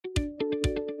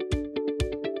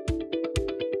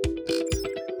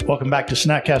Welcome back to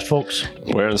Snackcast, folks.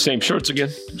 Wearing the same shirts again.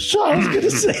 So I was going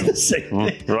to say the same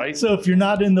thing. Right. So if you're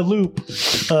not in the loop,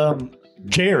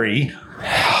 Jerry,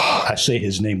 I say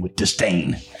his name with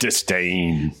disdain,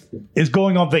 is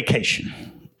going on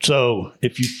vacation. So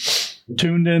if you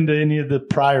tuned into any of the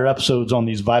prior episodes on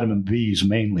these vitamin Bs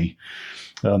mainly,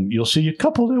 you'll see a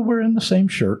couple that were in the same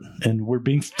shirt, and we're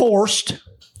being forced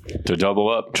to double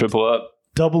up, triple up.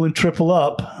 Double and triple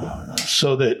up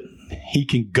so that he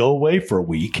can go away for a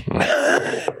week.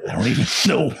 I don't even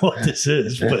know what this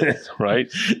is, but right.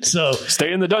 So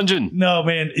stay in the dungeon. No,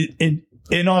 man.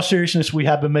 In all seriousness, we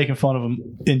have been making fun of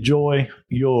him. Enjoy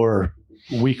your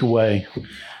week away.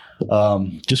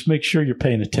 Just make sure you're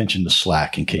paying attention to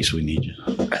Slack in case we need you.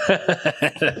 All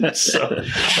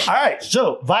right.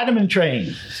 So Vitamin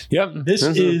Train. Yep. This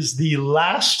is the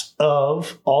last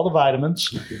of all the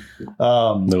vitamins.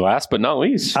 The last but not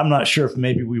least. I'm not sure if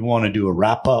maybe we want to do a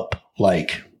wrap up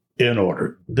like in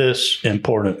order. This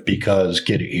important because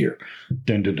get it here.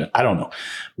 Dun, dun, dun. I don't know.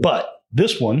 But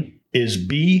this one is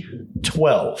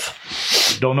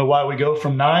B12. Don't know why we go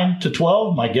from 9 to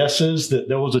 12. My guess is that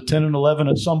there was a 10 and 11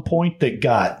 at some point that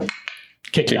got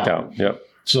kicked out. Yep.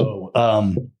 So,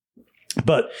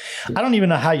 but I don't even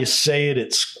know how you say it.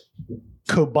 It's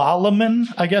cobalamin,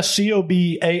 I guess.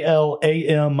 Cobalamin.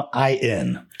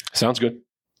 Sounds good.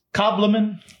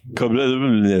 Cobalamin.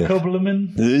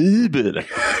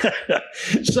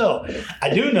 So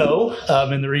I do know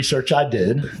in the research I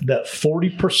did that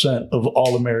 40% of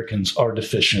all Americans are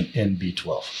deficient in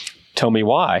B12. Tell me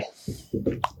why.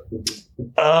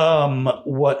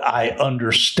 What I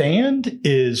understand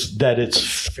is that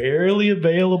it's fairly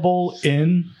available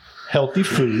in healthy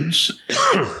foods.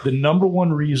 The number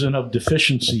one reason of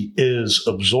deficiency is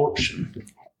absorption.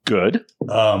 Good.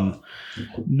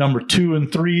 Number 2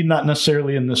 and 3, not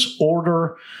necessarily in this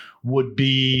order, would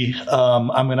be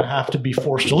I'm going to have to be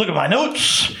forced to look at my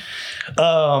notes.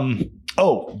 Vegans.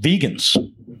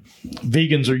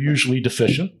 Vegans are usually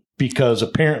deficient because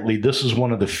apparently this is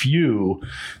one of the few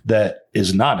that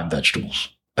is not in vegetables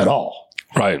at all.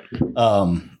 Right.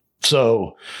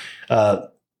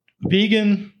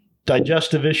 Vegan,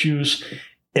 digestive issues.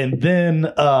 And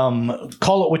then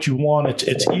call it what you want.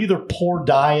 It's either poor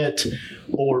diet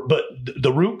but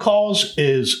the root cause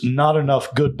is not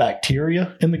enough good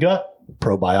bacteria in the gut,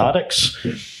 probiotics,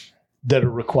 that are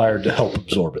required to help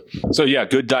absorb it. So yeah,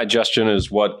 good digestion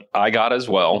is what I got as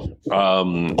well.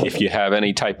 If you have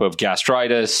any type of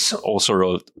gastritis,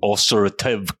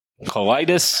 ulcerative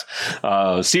colitis,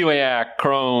 celiac,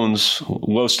 Crohn's,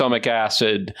 low stomach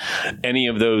acid, any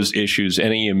of those issues,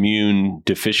 any immune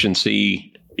deficiency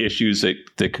issues that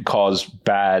could cause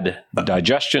bad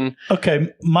digestion. Okay.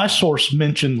 My source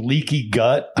mentioned leaky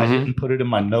gut. I didn't put it in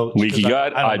my notes. Leaky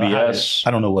gut, IBS.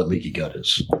 I don't know what leaky gut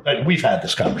is. We've had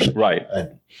this conversation. Right.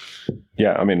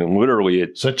 Yeah. I mean, literally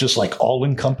Is that just like all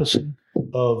encompassing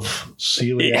of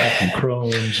celiac and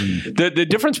Crohn's? And the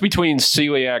difference between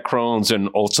celiac, Crohn's,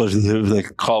 and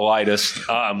ulcerative colitis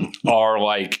are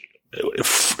like,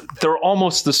 they're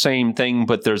almost the same thing,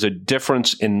 but there's a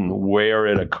difference in where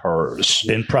it occurs.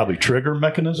 And probably trigger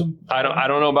mechanism? I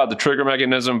don't know about the trigger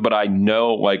mechanism, but I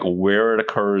know like where it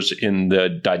occurs in the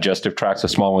digestive tracts, the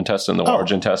small intestine, the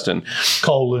large intestine.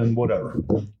 Colon, whatever.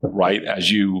 Right,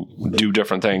 as you do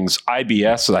different things.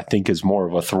 IBS, I think, is more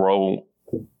of a throw.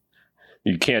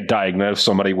 You can't diagnose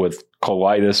somebody with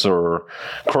colitis or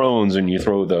Crohn's and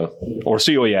or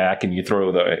celiac and you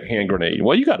throw the hand grenade.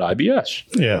 Well, you got IBS.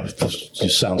 Yeah. It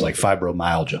just sounds like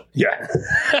fibromyalgia. Yeah.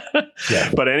 Yeah.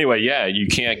 But anyway, yeah, you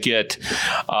can't get,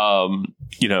 so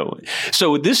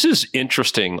this is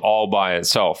interesting all by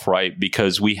itself, right?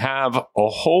 Because we have a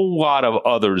whole lot of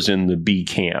others in the B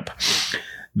camp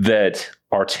that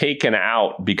are taken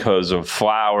out because of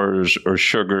flours or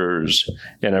sugars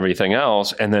and everything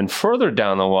else. And then further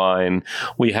down the line,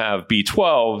 we have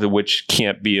B12, which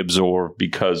can't be absorbed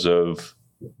because of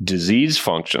disease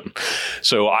function.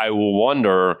 So I will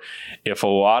wonder if a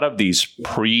lot of these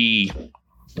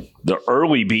the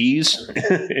early Bs,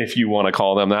 if you want to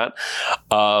call them that,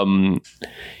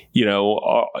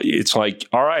 it's like,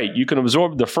 all right, you can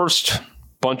absorb the first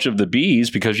bunch of the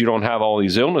Bs because you don't have all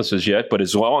these illnesses yet. But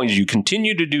as long as you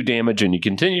continue to do damage and you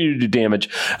continue to do damage,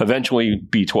 eventually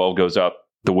B12 goes out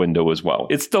the window as well.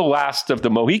 It's the last of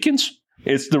the Mohicans.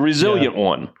 It's the resilient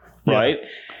one, right?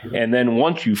 Yeah. And then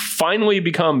once you finally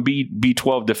become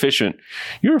B12 deficient,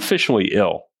 you're officially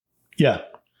ill. Yeah.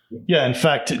 Yeah, in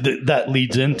fact, that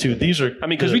leads into these are. I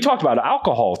mean, because we talked about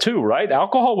alcohol too, right?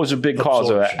 Alcohol was a big cause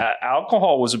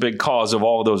of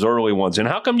all of those early ones. And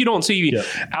how come you don't see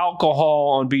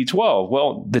alcohol on B12?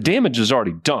 Well, the damage is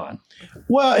already done.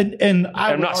 Well, and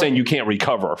I'm not saying you can't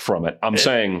recover from it. I'm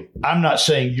not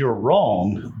saying you're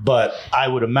wrong, but I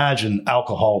would imagine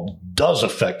alcohol does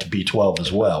affect B12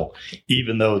 as well,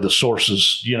 even though the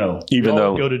sources,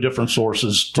 go to different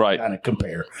sources to kind of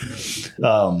compare.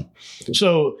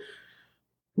 So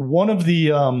one of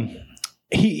the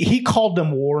he called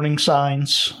them warning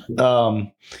signs,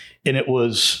 and it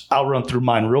was, I'll run through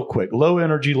mine real quick: low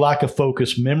energy, lack of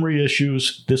focus, memory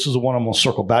issues. This is the one I'm going to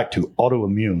circle back to: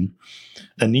 autoimmune,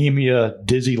 anemia,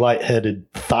 dizzy,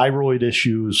 lightheaded, thyroid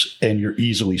issues, and you're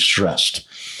easily stressed.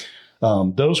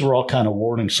 Those were all kind of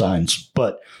warning signs,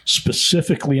 but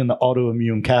specifically in the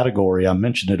autoimmune category, I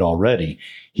mentioned it already.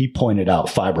 He pointed out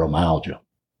fibromyalgia,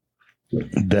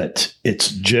 that it's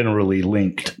generally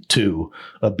linked to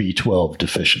a B12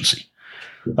 deficiency.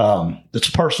 It's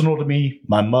personal to me.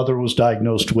 My mother was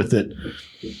diagnosed with it,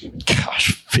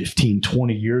 15,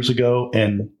 20 years ago.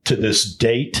 And to this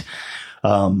date,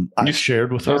 I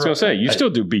shared with her. I was going to say, you still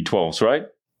do B12s, right?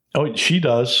 Oh, she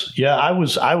does. Yeah, I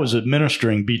was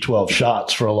administering B12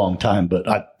 shots for a long time, but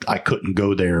I couldn't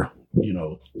go there,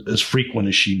 as frequent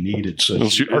as she needed. So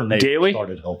her neighbor daily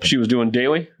started helping. She was doing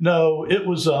daily? No, it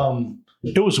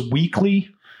was weekly,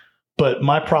 but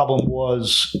my problem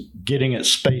was getting it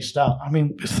spaced out. I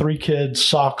mean, 3 kids,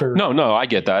 soccer. No, I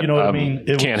get that. You know what I mean?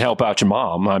 Can't help out your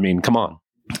mom. I mean, come on.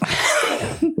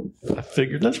 I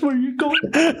figured that's where you're going.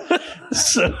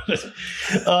 So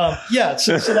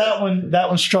that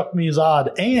one struck me as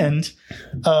odd. And,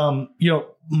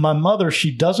 my mother,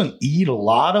 she doesn't eat a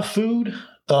lot of food.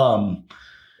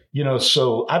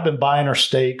 So I've been buying her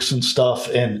steaks and stuff,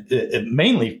 and it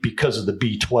mainly because of the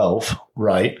B12,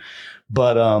 right?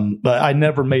 But I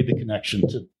never made the connection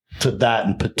to that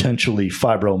and potentially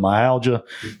fibromyalgia.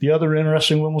 The other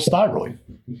interesting one was thyroid,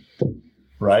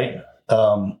 right?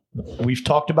 We've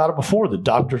talked about it before. The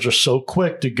doctors are so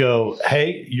quick to go,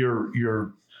 hey,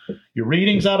 your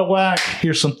reading's out of whack.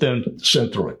 Here's something,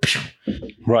 Synthroid.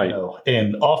 Right.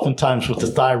 And oftentimes with the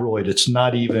thyroid, it's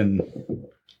not even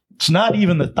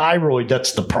the thyroid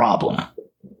that's the problem,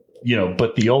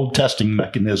 but the old testing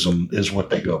mechanism is what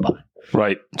they go by.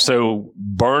 Right. So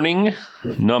burning,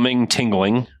 numbing,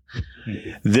 tingling.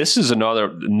 This is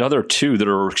another 2 that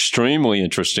are extremely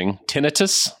interesting.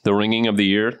 Tinnitus, the ringing of the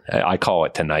ear. I call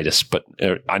it tinnitus, but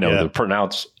I know the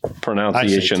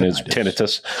pronunciation is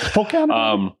tinnitus.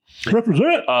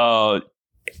 Represent.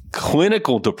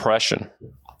 Clinical depression.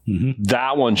 Mm-hmm.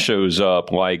 That one shows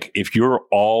up like if you're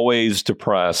always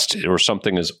depressed or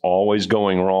something is always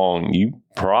going wrong, you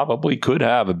probably could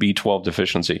have a B12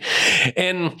 deficiency.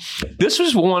 And this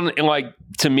was one, like,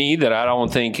 to me that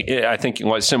I think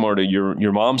like similar to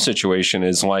your mom's situation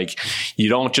is like, you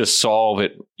don't just solve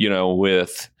it,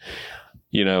 with,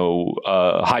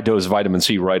 high dose vitamin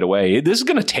C right away. This is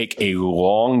going to take a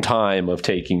long time of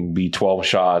taking B12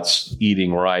 shots,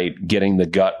 eating right, getting the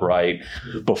gut right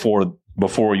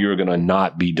before you're going to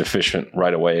not be deficient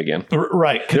right away again.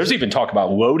 Right. There's even talk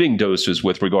about loading doses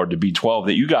with regard to B12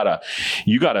 that you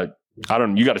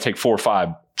gotta take 4, 5,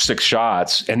 6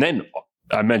 shots. And then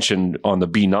I mentioned on the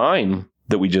B9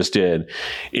 that we just did,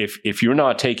 if you're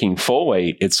not taking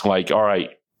folate, it's like, all right,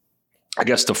 I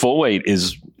guess the folate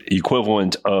is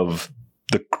equivalent of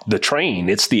the train.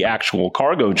 It's the actual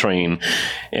cargo train,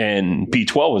 and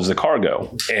B12 is the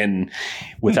cargo. And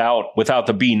without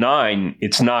the B9,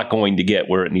 it's not going to get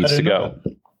where it needs to go.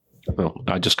 Well,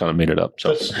 I just kind of made it up.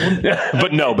 So,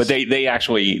 but they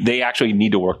actually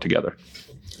need to work together.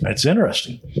 That's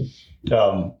interesting.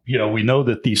 We know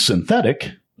that the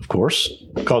synthetic, of course,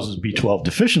 causes B12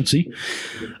 deficiency.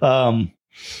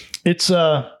 It's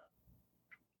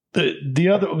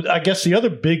the other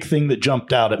big thing that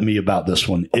jumped out at me about this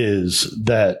one is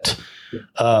that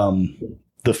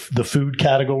the food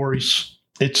categories,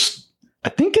 I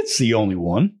think it's the only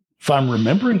one, if I'm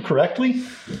remembering correctly,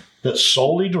 that's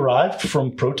solely derived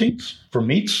from proteins, from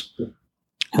meats.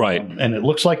 Right. And it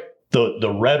looks like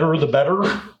the redder the better.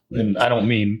 And I don't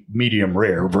mean medium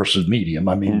rare versus medium.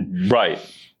 I mean, right.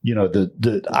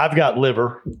 I've got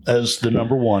liver as the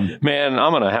number one. Man,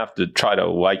 I'm going to have to try to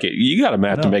like it. You got to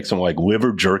have to make some like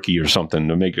liver jerky or something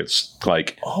to make it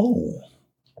like,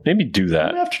 maybe do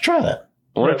that. I have to try that.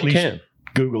 Or if you can.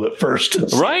 Google it first.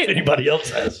 Right. If anybody else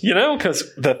has. Because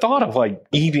the thought of like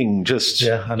eating just,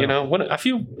 I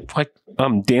feel like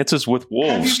Dances with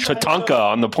Wolves, Tatanka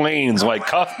on the plains, like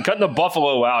cutting the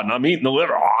buffalo out and I'm eating the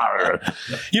liver.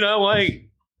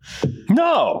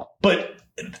 No. But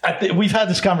we've had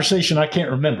this conversation. I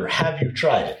can't remember. Have you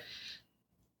tried it?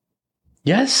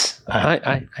 Yes.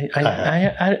 I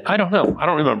don't know. I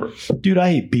don't remember. Dude, I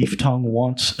ate beef tongue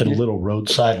once at a little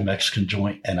roadside Mexican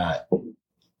joint, and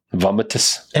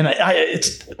vomitus. And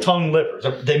it's tongue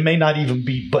liver. They may not even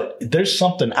be, but there's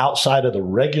something outside of the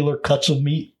regular cuts of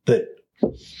meat that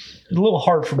it's a little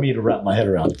hard for me to wrap my head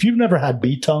around. If you've never had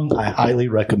beef tongue, I highly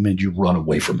recommend you run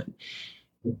away from it.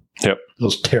 Yep. It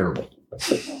was terrible.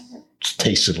 It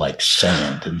tasted like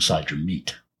sand inside your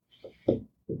meat.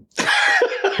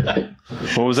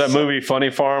 What was that movie, Funny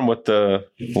Farm, with the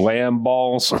lamb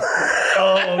balls?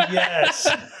 Oh, yes.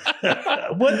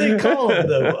 What they call them,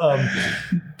 though?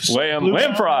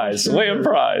 Lamb fries. Lamb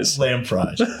fries. Lamb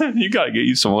fries. You got to get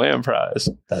you some lamb fries.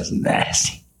 That's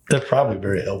nasty. They're probably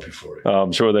very healthy for you.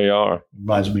 I'm sure they are.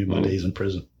 Reminds me of my days in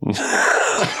prison.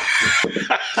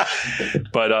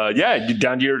 But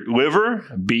down to your liver,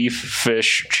 beef,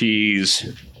 fish, cheese.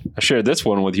 I shared this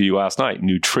one with you last night.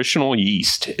 Nutritional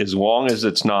yeast, as long as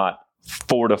it's not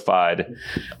fortified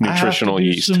nutritional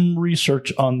yeast. I have to do some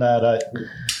research on that.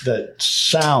 That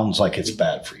sounds like it's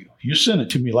bad for you. You sent it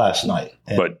to me last night.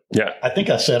 But yeah, I think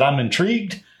I said I'm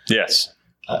intrigued. Yes.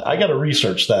 I got to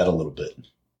research that a little bit.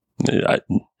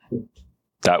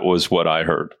 That was what I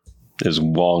heard. As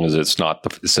long as it's not,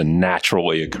 it's a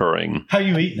naturally occurring. How are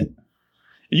you eating it?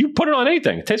 You put it on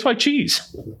anything. It tastes like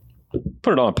cheese.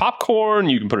 Put it on popcorn.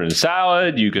 You can put it in a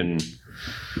salad. And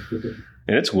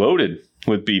it's loaded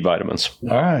with B vitamins.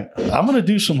 All right. I'm going to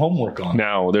do some homework on it.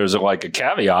 Now, there's a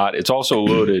caveat. It's also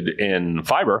loaded in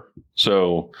fiber.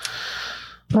 So,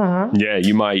 yeah,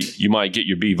 you might get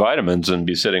your B vitamins and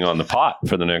be sitting on the pot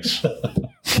for the next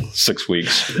 6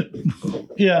 weeks.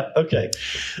 Yeah. Okay.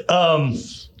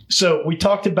 So we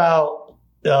talked about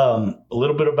a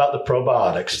little bit about the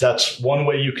probiotics. That's one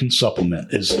way you can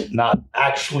supplement, is not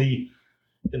actually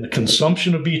in the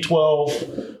consumption of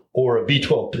B12 or a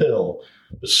B12 pill,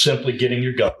 but simply getting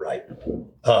your gut right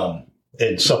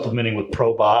and supplementing with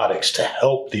probiotics to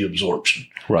help the absorption.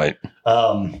 Right.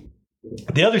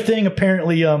 The other thing,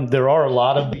 apparently, there are a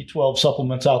lot of B12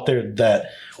 supplements out there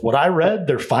that, what I read,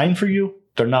 they're fine for you.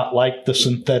 They're not like the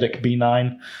synthetic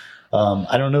B9.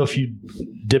 I don't know if you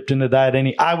dipped into that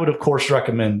any. I would, of course,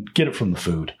 recommend get it from the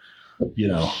food,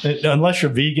 unless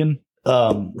you're vegan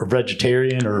or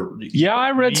vegetarian or. Yeah,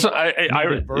 I read some.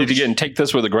 Again, take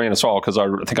this with a grain of salt, because I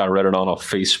think I read it on a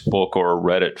Facebook or a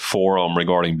Reddit forum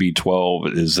regarding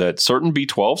B12, is that certain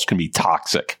B12s can be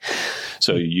toxic.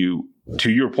 So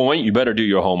to your point, you better do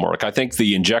your homework. I think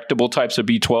the injectable types of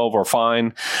B12 are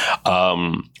fine.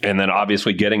 And then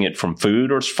obviously getting it from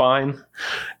food is fine.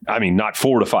 I mean, not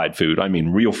fortified food. I mean,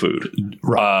 real food,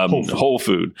 right. Whole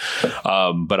food.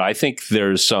 But I think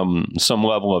there's some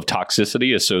level of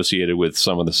toxicity associated with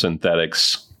some of the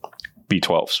synthetics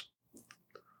B12s.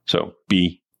 So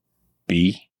be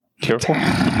careful.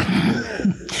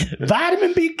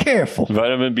 Vitamin B careful.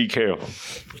 Vitamin B careful.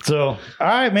 So, all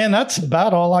right, man, that's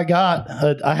about all I got.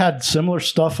 I had similar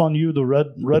stuff on you, the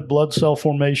red blood cell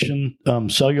formation,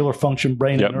 cellular function,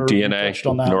 brain and nerve. DNA,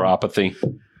 on that neuropathy.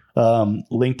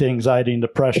 Linked to anxiety and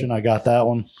depression. I got that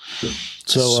one.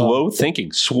 So slow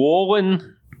thinking,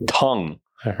 swollen tongue.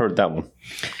 I heard that one.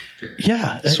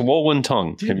 Yeah. Swollen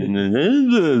tongue.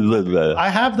 I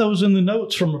have those in the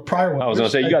notes from a prior one. I was going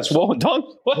to say, you got swollen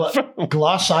tongue?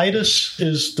 Glossitis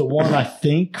is the one, I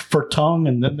think, for tongue.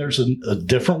 And then there's a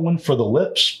different one for the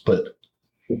lips. But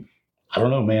I don't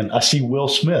know, man. I see Will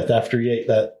Smith after he ate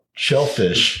that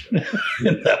shellfish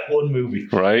in that one movie.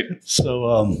 Right. So,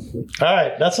 all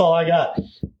right. That's all I got.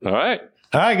 All right.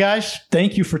 All right, guys.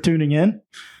 Thank you for tuning in.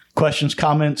 Questions,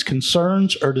 comments,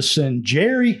 concerns, or to send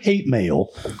Jerry hate mail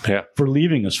for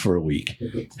leaving us for a week.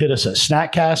 Hit us at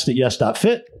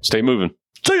snackcast@yes.fit. Stay moving.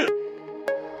 See ya.